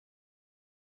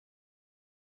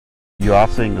You are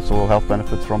seeing the soil health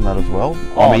benefits from that as well?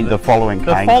 Oh, I mean, the following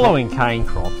cane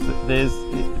crops, there's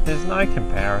no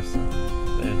comparison.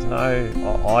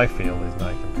 I feel there's no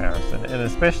comparison, and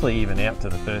especially even out to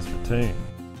the first platoon.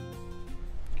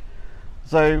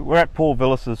 So we're at Paul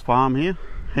Villis's farm here.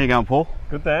 How you going, Paul?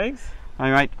 Good, thanks.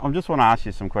 Hey mate, I just want to ask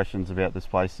you some questions about this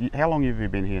place. How long have you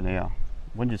been here now?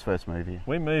 When did you first move here?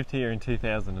 We moved here in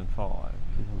 2005.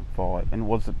 2005. And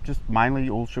was it just mainly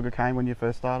all sugarcane when you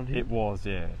first started here? It was,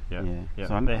 yeah.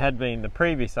 So there had been, the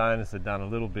previous owners had done a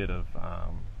little bit of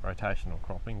rotational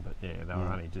cropping, but yeah, they were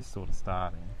only just sort of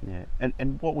starting. Yeah.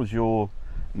 And what was your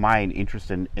main interest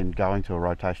in going to a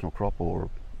rotational crop, or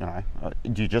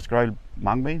do you just grow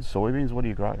mung beans, soybeans? What do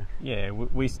you grow? Yeah,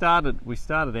 we started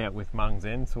out with mungs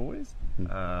and soys.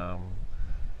 The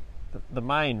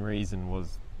main reason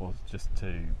was just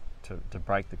to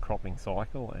break the cropping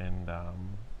cycle and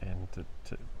to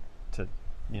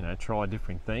try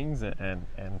different things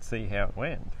and see how it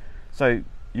went. So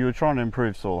you were trying to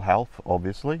improve soil health,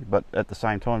 obviously, but at the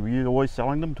same time, were you always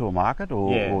selling them to a market?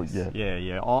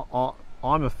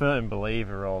 I'm a firm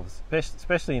believer of,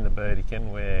 especially in the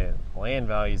Burdekin, where land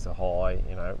values are high.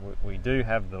 We do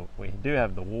have the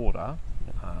water.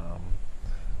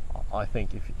 I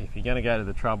think if you're going to go to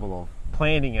the trouble of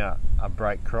planting a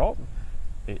break crop,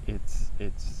 it's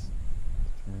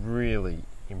really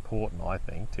important, I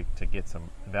think, to get some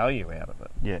value out of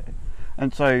it. Yeah.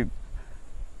 And so,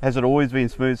 has it always been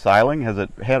smooth sailing?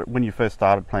 When you first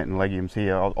started planting legumes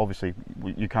here, obviously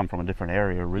you come from a different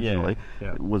area originally.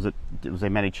 Yeah. Was there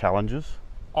many challenges?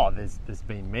 Oh, there's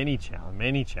been many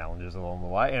challenges along the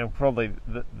way, and probably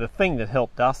the thing that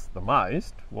helped us the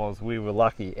most was we were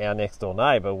lucky. Our next door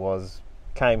neighbour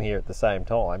came here at the same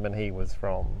time, and he was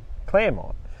from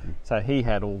Claremont, so he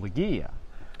had all the gear.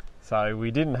 So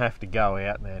we didn't have to go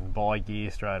out and buy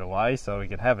gear straight away, so we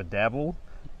could have a dabble,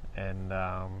 and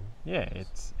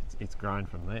it's grown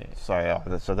from there.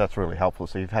 So that's really helpful.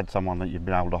 So you've had someone that you've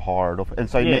been able to hire it off, and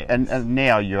so yes. and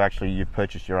now you've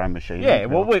purchased your own machine. Yeah,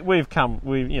 well we've come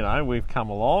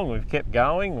along, we've kept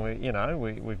going.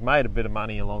 We've made a bit of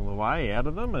money along the way out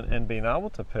of them, and been able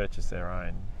to purchase our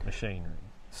own machinery.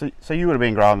 So you would have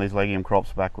been growing these legume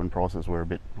crops back when prices were a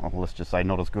bit, let's just say,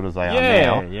 not as good as they are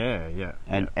now. Yeah.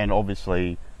 And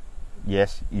obviously,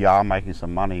 yes, you are making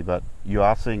some money, but you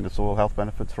are seeing the soil health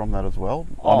benefits from that as well.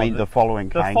 The following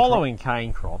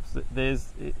cane crops,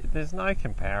 there's no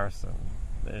comparison.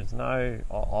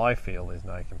 I feel there's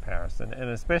no comparison,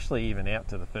 and especially even out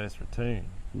to the first platoon.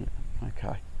 Yeah.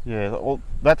 Okay. Yeah, well,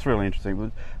 that's really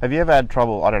interesting. Have you ever had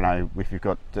trouble, I don't know, if you've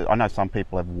got, I know some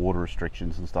people have water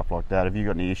restrictions and stuff like that. Have you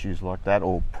got any issues like that,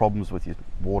 or problems with your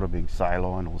water being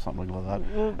saline or something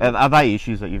like that? Are they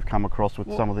issues that you've come across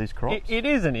with some of these crops? It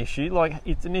is an issue.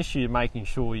 It's an issue making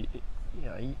sure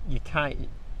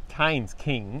cane's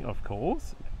king, of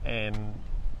course, and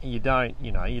you don't,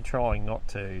 you're trying not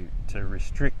to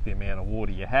restrict the amount of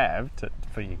water you have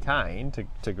for your cane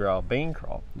to grow a bean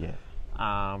crop. Yeah.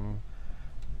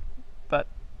 But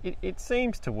it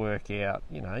seems to work out.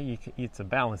 It's a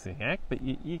balancing act, but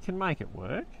you can make it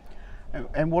work.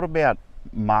 And what about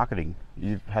marketing?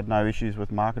 You've had no issues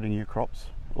with marketing your crops,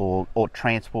 or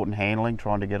transport and handling,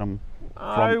 trying to get them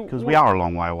from, because we are a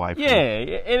long way away from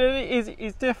it. And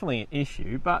it's definitely an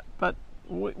issue, but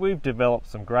we've developed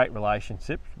some great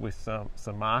relationships with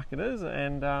some marketers,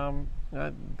 and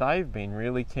they've been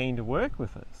really keen to work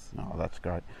with us. Oh, that's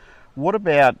great. What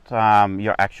about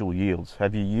your actual yields?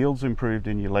 Have your yields improved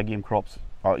in your legume crops?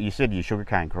 You said your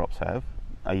sugarcane crops have.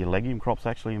 Are your legume crops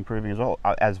actually improving as well,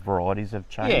 as varieties have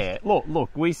changed? Yeah, look,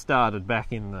 we started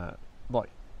back in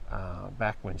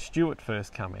back when Stuart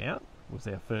first come out. Was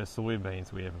our first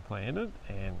soybeans we ever planted,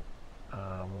 and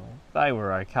they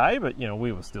were okay, but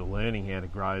we were still learning how to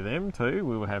grow them too.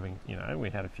 We were having, we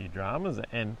had a few dramas,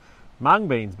 and mung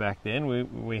beans back then,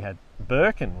 we had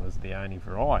Burdekin was the only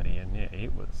variety, and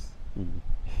it was.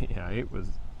 It was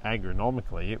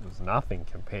agronomically, it was nothing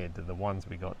compared to the ones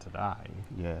we got today.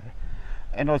 Yeah,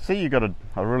 and I see you got a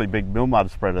really big mill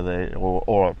mud spreader there,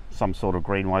 or some sort of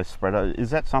green waste spreader. Is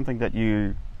that something that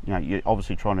you're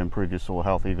obviously trying to improve your soil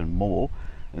health even more?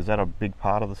 Is that a big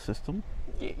part of the system?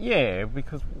 Yeah,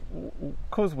 because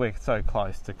we're so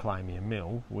close to Clamia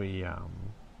Mill, we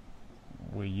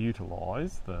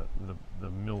utilise the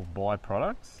mill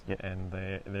byproducts, and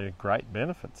they're great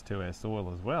benefits to our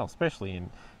soil as well, especially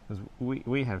because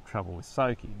we have trouble with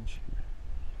soakage.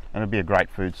 And it'd be a great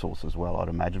food source as well, I'd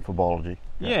imagine, for biology.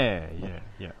 Yeah.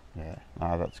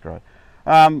 Oh, that's great.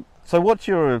 So what's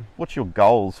your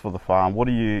goals for the farm? How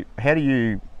do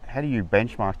you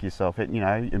benchmark yourself at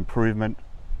improvement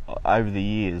over the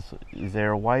years? Is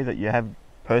there a way that you have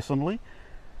personally?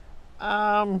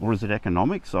 Or is it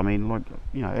economics? I mean, like,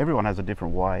 you know, everyone has a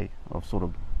different way of sort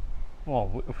of...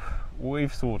 Well,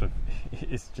 we've sort of,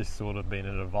 it's just sort of been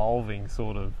an evolving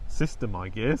sort of system, I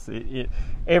guess.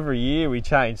 Every year we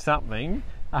change something,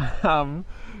 and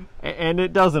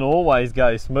it doesn't always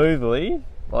go smoothly.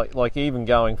 Like even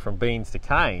going from beans to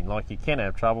cane, like you can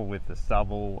have trouble with the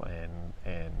stubble and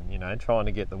you know, trying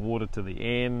to get the water to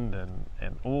the end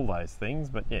and all those things.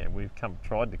 But yeah, we've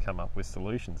tried to come up with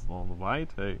solutions along the way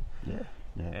too.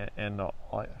 Yeah. And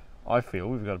I feel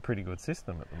we've got a pretty good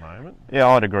system at the moment. Yeah,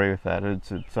 I'd agree with that.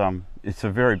 It's a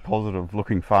very positive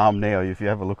looking farm now. If you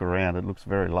have a look around, it looks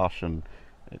very lush, and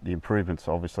the improvements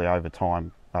obviously over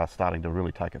time are starting to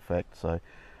really take effect. So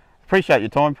appreciate your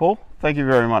time, Paul. Thank you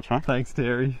very much, mate. Thanks,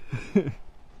 Terry.